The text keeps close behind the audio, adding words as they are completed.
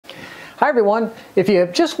Hi everyone, if you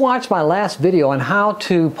have just watched my last video on how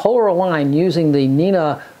to polar align using the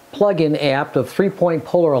N.I.N.A plugin app of 3-point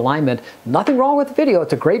polar alignment, nothing wrong with the video.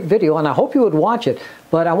 It's a great video and I hope you would watch it.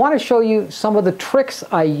 But I want to show you some of the tricks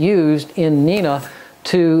I used in N.I.N.A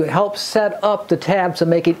to help set up the tabs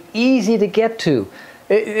and make it easy to get to.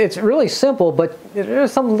 It's really simple, but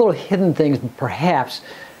there's some little hidden things perhaps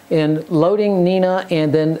in loading N.I.N.A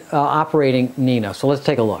and then operating N.I.N.A. So let's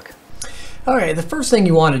take a look. Alright, the first thing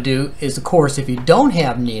you want to do is, of course, if you don't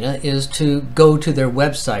have N.I.N.A, is to go to their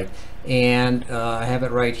website. And I have it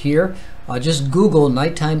right here. Just Google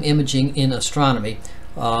nighttime imaging in astronomy.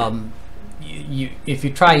 If you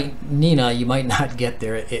try N.I.N.A, you might not get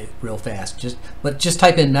there real fast. But just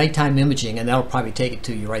type in nighttime imaging and that'll probably take it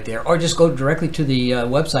to you right there. Or just go directly to the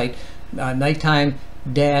website,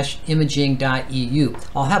 nighttime-imaging.eu.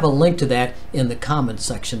 I'll have a link to that in the comments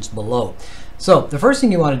sections below. So the first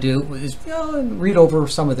thing you want to do is read over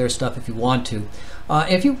some of their stuff if you want to.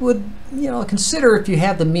 If you would, consider, if you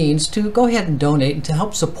have the means, to go ahead and donate and to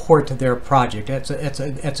help support their project. That's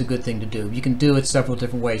a good thing to do. You can do it several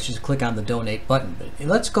different ways. Just click on the donate button. But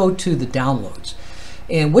let's go to the downloads.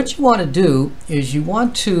 And what you want to do is you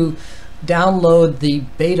want to download the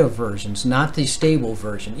beta versions, not the stable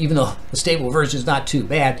version, even though the stable version is not too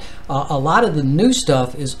bad. A lot of the new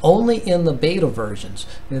stuff is only in the beta versions.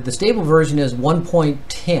 The stable version is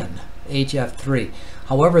 1.10 HF3.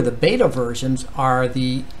 However, the beta versions are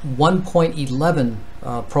the 1.11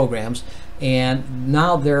 programs, and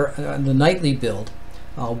now they're the nightly build.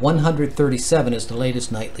 137 is the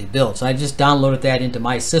latest nightly build. So I just downloaded that into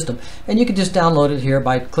my system, and you can just download it here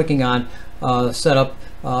by clicking on setup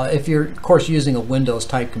if you're, of course, using a Windows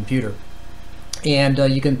type computer. And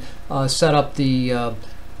you can set up the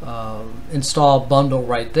install bundle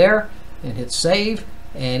right there and hit save,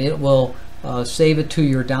 and it will save it to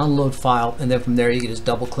your download file, and then from there you can just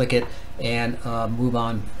double click it and move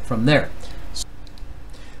on from there.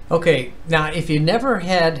 Okay, now if you never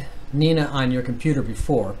had N.I.N.A on your computer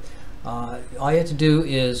before, all you have to do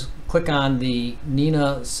is click on the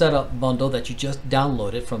N.I.N.A setup bundle that you just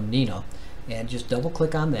downloaded from N.I.N.A and just double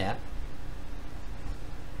click on that.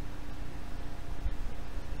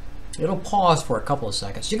 It'll pause for a couple of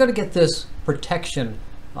seconds. You're going to get this protection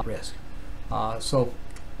risk. So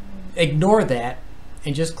ignore that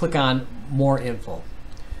and just click on more info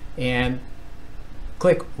and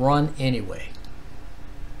click run anyway.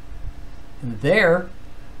 And there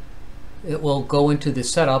it will go into the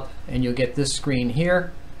setup and you'll get this screen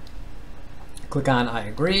here. Click on I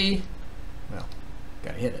agree. Well,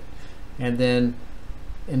 gotta hit it. And then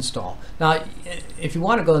install. Now if you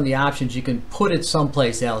want to go in the options, you can put it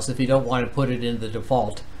someplace else if you don't want to put it in the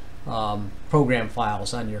default program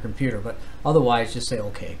files on your computer, but otherwise just say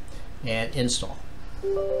OK and install.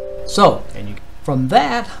 So, from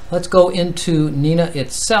that, let's go into N.I.N.A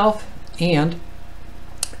itself, and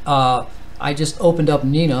I just opened up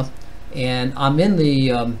N.I.N.A and I'm in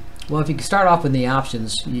the well, if you start off with the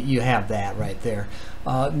options, you have that right there.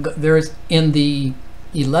 There's in the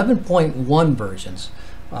 11.1 versions,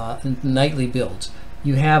 nightly builds,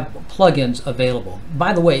 you have plugins available.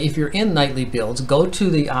 By the way, if you're in nightly builds, go to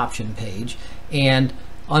the option page and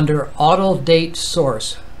under auto update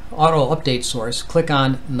source, click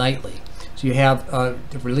on nightly. So you have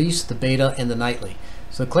the release, the beta, and the nightly.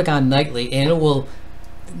 So click on nightly and it won't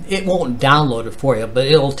download it for you, but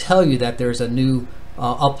it'll tell you that there's a new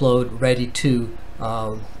upload ready to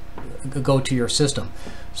go to your system.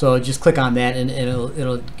 So just click on that and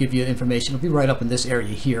it'll give you information. It'll be right up in this area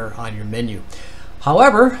here on your menu.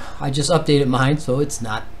 However, I just updated mine, so it's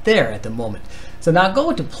not there at the moment. So now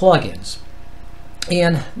go to plugins.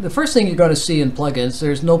 And the first thing you're going to see in plugins,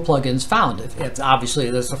 there's no plugins found. It's obviously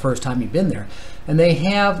that's the first time you've been there. And they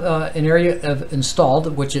have an area of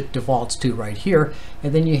installed, which it defaults to right here.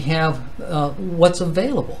 And then you have what's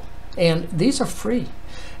available. And these are free.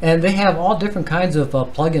 And they have all different kinds of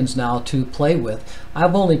plugins now to play with.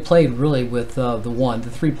 I've only played really with the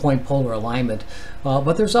 3-point polar alignment,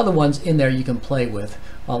 but there's other ones in there you can play with.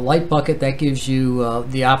 Light Bucket, that gives you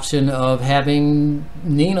the option of having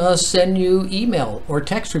N.I.N.A send you email or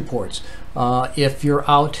text reports. If you're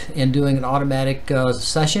out and doing an automatic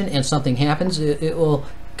session and something happens, it will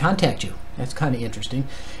contact you. That's kind of interesting.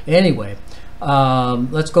 Anyway,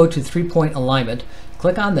 let's go to 3-point alignment.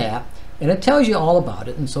 Click on that. And it tells you all about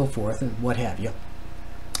it and so forth and what have you.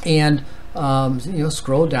 And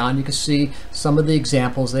scroll down, you can see some of the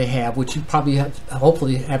examples they have, which you probably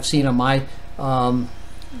hopefully have seen on my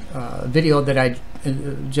video that I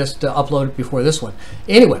just uploaded before this one.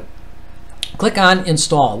 Anyway, click on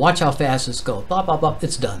install. Watch how fast this goes. Blah, blah, blah.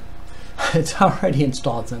 It's done. It's already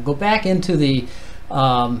installed. So go back into the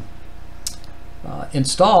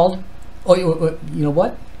installed. Oh, you know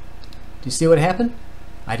what? Do you see what happened?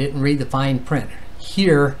 I didn't read the fine print.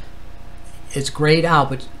 Here, it's grayed out,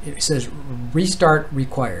 but it says restart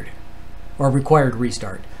required, or required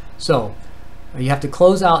restart. So you have to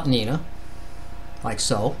close out N.I.N.A, like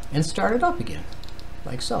so, and start it up again,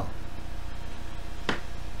 like so.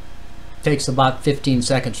 Takes about 15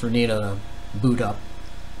 seconds for N.I.N.A to boot up.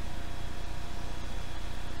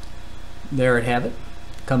 There it have it,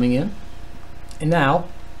 coming in. And now,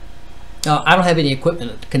 I don't have any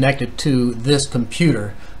equipment connected to this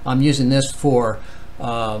computer. I'm using this for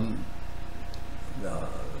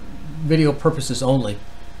video purposes only.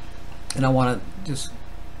 And I want to just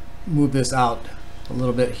move this out a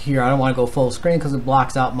little bit here. I don't want to go full screen because it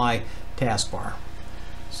blocks out my taskbar.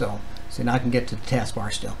 So now I can get to the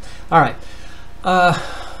taskbar still. All right.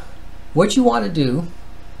 What you want to do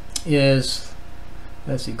is,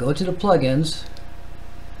 let's see, go to the plugins,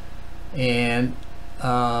 and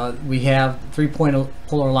we have 3-point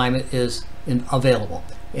polar alignment is available.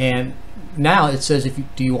 And now it says,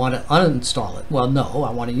 do you want to uninstall it? Well, no,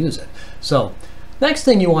 I want to use it. So next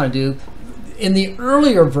thing you want to do, in the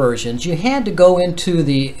earlier versions, you had to go into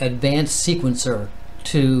the advanced sequencer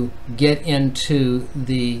to get into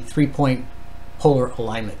the 3-point polar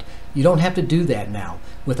alignment. You don't have to do that now.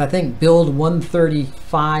 With, I think, build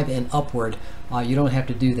 135 and upward, you don't have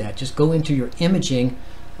to do that. Just go into your imaging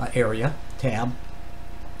area tab,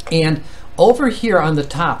 and over here on the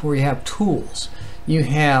top where you have tools, you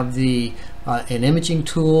have the an imaging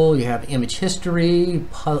tool, you have image history,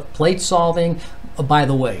 plate solving. By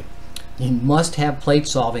the way, you must have plate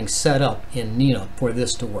solving set up in N.I.N.A for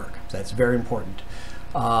this to work. That's very important.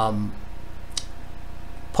 Polar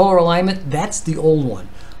alignment, that's the old one.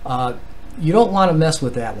 You don't want to mess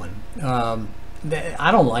with that one.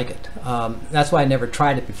 I don't like it. That's why I never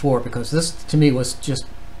tried it before, because this to me was just,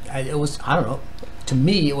 I don't know, to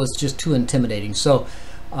me it was just too intimidating. So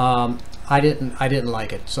I didn't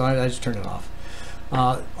like it, so I just turned it off.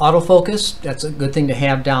 Autofocus, that's a good thing to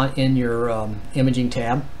have down in your imaging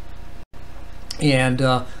tab. And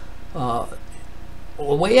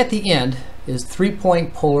way at the end is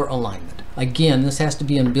 3-point polar alignment. Again, this has to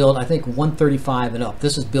be in build, I think, 135 and up.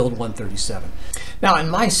 This is build 137. Now, in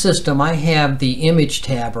my system, I have the image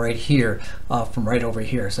tab right here, from right over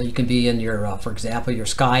here. So you can be in your, for example, your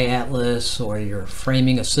Sky Atlas or your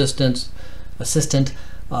framing assistant,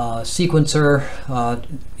 sequencer,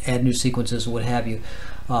 add new sequences, what have you.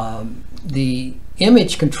 The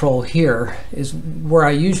image control here is where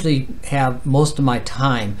I usually have most of my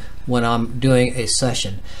time when I'm doing a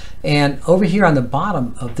session. And over here on the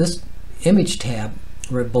bottom of this image tab,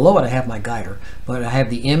 right below it, I have my guider, but I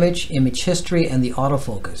have the image history, and the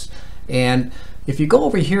autofocus. And if you go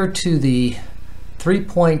over here to the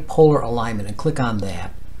 3-point polar alignment and click on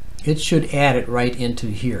that, it should add it right into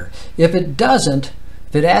here. If it doesn't,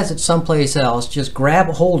 if it adds it someplace else, just grab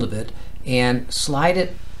a hold of it and slide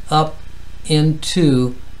it up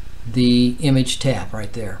into the image tab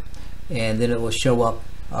right there, and then it will show up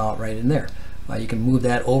right in there. You can move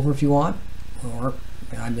that over if you want, or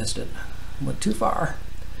I missed it, went too far.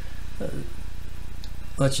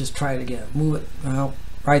 Let's just try it again. Move it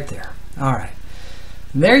right there. All right,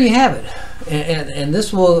 and there you have it. And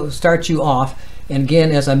this will start you off. And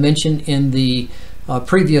again, as I mentioned in the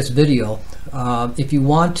previous video, if you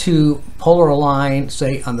want to polar align,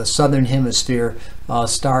 say on the southern hemisphere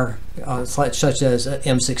star, such as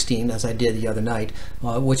M16, as I did the other night,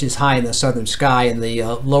 which is high in the southern sky in the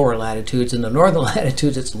lower latitudes. In the northern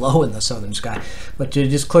latitudes, it's low in the southern sky. But you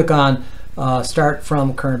just click on start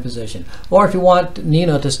from current position. Or if you want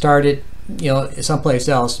N.I.N.A to start it, someplace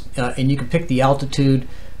else, and you can pick the altitude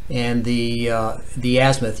and the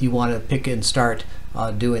azimuth you want to pick and start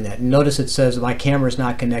doing that. Notice it says my camera is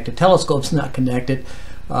not connected, telescope's not connected.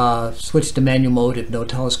 Switch to manual mode if no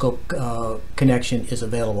telescope connection is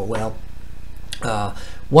available. Well,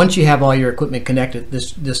 once you have all your equipment connected,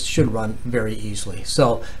 this should run very easily.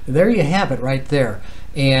 So there you have it right there.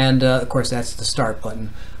 And of course, that's the start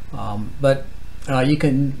button. But you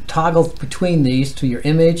can toggle between these to your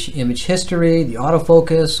image history, the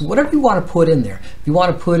autofocus, whatever you want to put in there. If you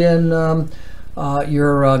want to put in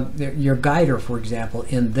your guider, for example,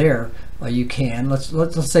 in there, you can.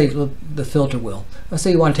 Let's say the filter wheel. Let's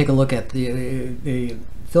say you want to take a look at the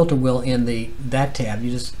filter wheel in that tab.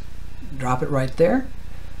 You just drop it right there,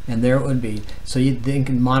 and there it would be. So you then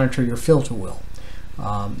can monitor your filter wheel.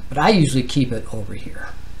 But I usually keep it over here.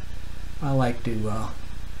 I like to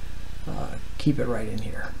keep it right in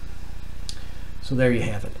here. So there you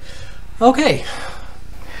have it. Okay.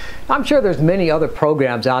 I'm sure there's many other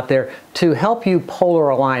programs out there to help you polar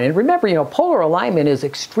align. And remember, polar alignment is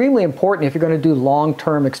extremely important if you're going to do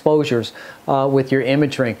long-term exposures with your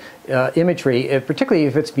imagery, particularly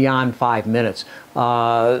if it's beyond 5 minutes.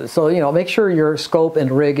 So, make sure your scope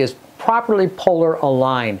and rig is properly polar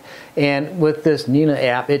aligned. And with this N.I.N.A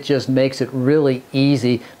app, it just makes it really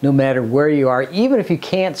easy no matter where you are, even if you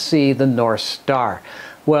can't see the North Star.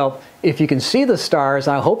 Well, if you can see the stars,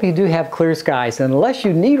 I hope you do have clear skies. And unless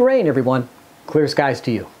you need rain, everyone, clear skies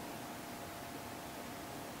to you.